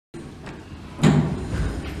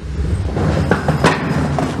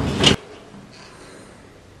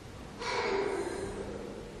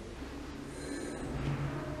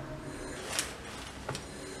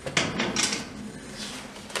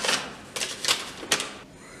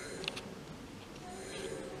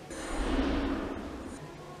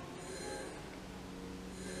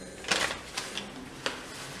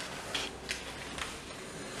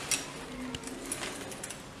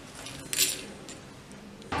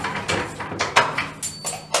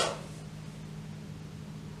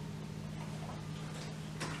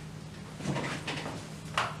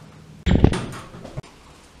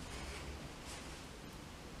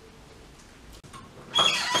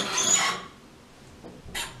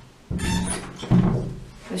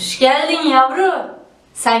Hoş geldin yavru.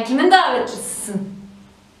 Sen kimin davetlisisin?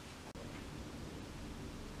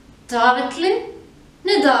 Davetli?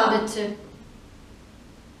 Ne daveti?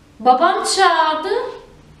 Babam çağırdı.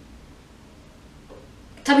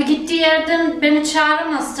 Tabii gittiği yerden beni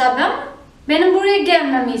çağıramaz tabii ama benim buraya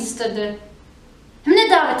gelmemi istedi. Hem ne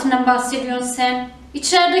davetinden bahsediyorsun sen?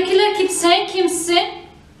 İçeridekiler kim? Sen kimsin?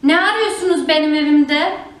 Ne arıyorsunuz benim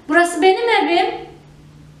evimde? Burası benim evim.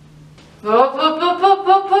 Hop hop hop hop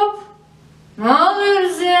hop hop. Ne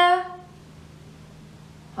oluyoruz ya?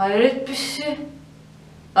 Hayret bir şey.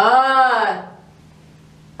 Ay.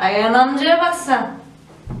 Ayhan amcaya bak sen.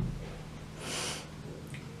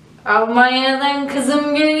 Almanya'dan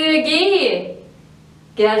kızım geliyor giy.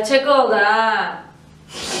 Gerçek oldu ha.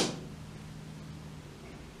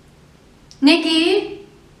 Ne giy?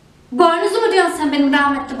 Boynuzu mu diyorsun sen benim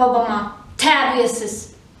rahmetli babama?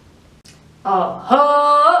 Terbiyesiz.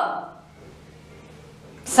 Oho!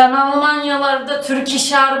 Sen Almanyalarda Türk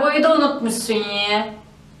iş argoyu da unutmuşsun ya.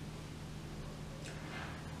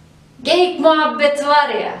 Geyik muhabbeti var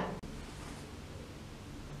ya.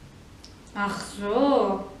 Ah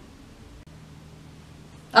zo.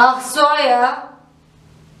 Ah so ya.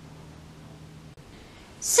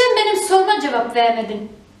 Sen benim soruma cevap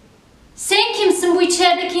vermedin. Sen kimsin? Bu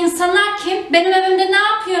içerideki insanlar kim? Benim evimde ne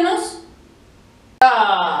yapıyorsunuz?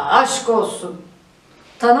 Aa, aşk olsun.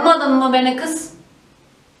 Tanımadın mı beni kız?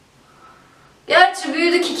 Gerçi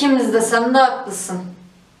büyüdük ikimiz de, sen de haklısın.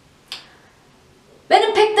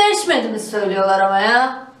 Benim pek değişmediğimi söylüyorlar ama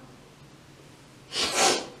ya.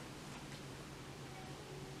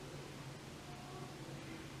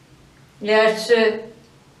 Gerçi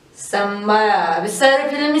sen bayağı bir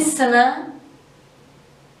serpilmişsin ha.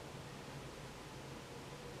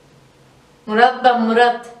 Murat ben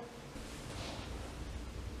Murat.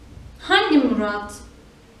 Hangi Murat?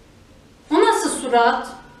 O nasıl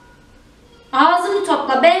surat? Ağzını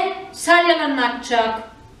topla be, salyaların akacak.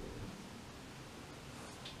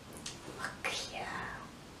 Bak ya.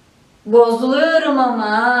 Bozuluyorum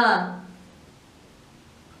ama.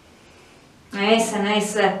 Neyse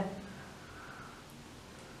neyse.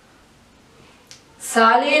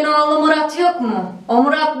 Salih'in oğlu Murat yok mu? O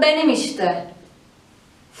Murat benim işte.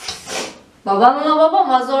 Babamla babam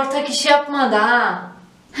az ortak iş yapmadı ha.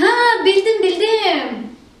 Ha, bildim.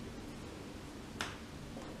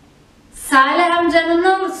 Salih amcanın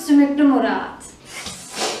oğlu Sümüklü Murat.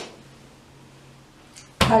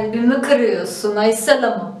 Kalbimi kırıyorsun Aysel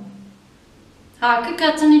ama.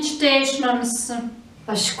 Hakikaten hiç değişmemişsin.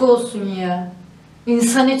 Aşk olsun ya.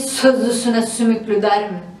 İnsan hiç sözlüsüne sümüklü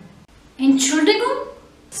der mi? Entschuldigung?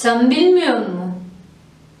 Sen bilmiyor musun?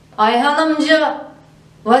 Ayhan amca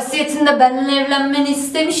vasiyetinde benimle evlenmeni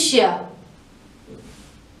istemiş ya.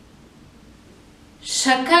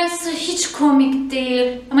 Şakaysa hiç komik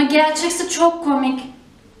değil ama gerçekse çok komik.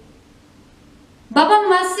 Babam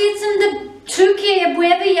vasiyetinde Türkiye'ye bu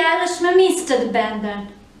eve yerleşmemi istedi benden.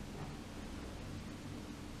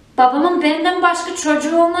 Babamın benden başka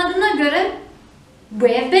çocuğu olmadığına göre bu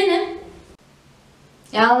ev benim.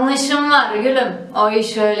 Yanlışım var gülüm. O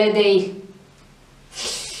iş öyle değil.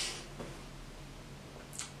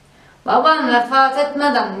 Baban vefat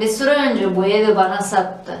etmeden bir süre önce bu evi bana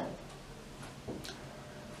sattı.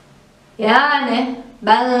 Yani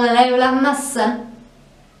benimle evlenmezsen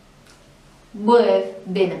bu ev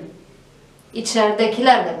benim.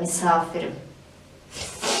 İçeridekiler de misafirim.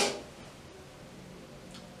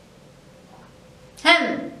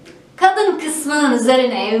 Hem kadın kısmının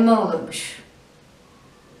üzerine ev mi olurmuş?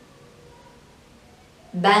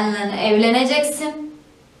 Benimle evleneceksin.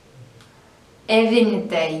 Evini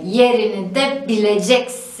de yerini de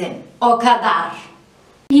bileceksin. O kadar.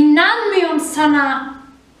 İnanmıyorum sana.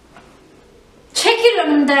 Çekil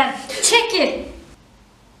önümden. Çekil.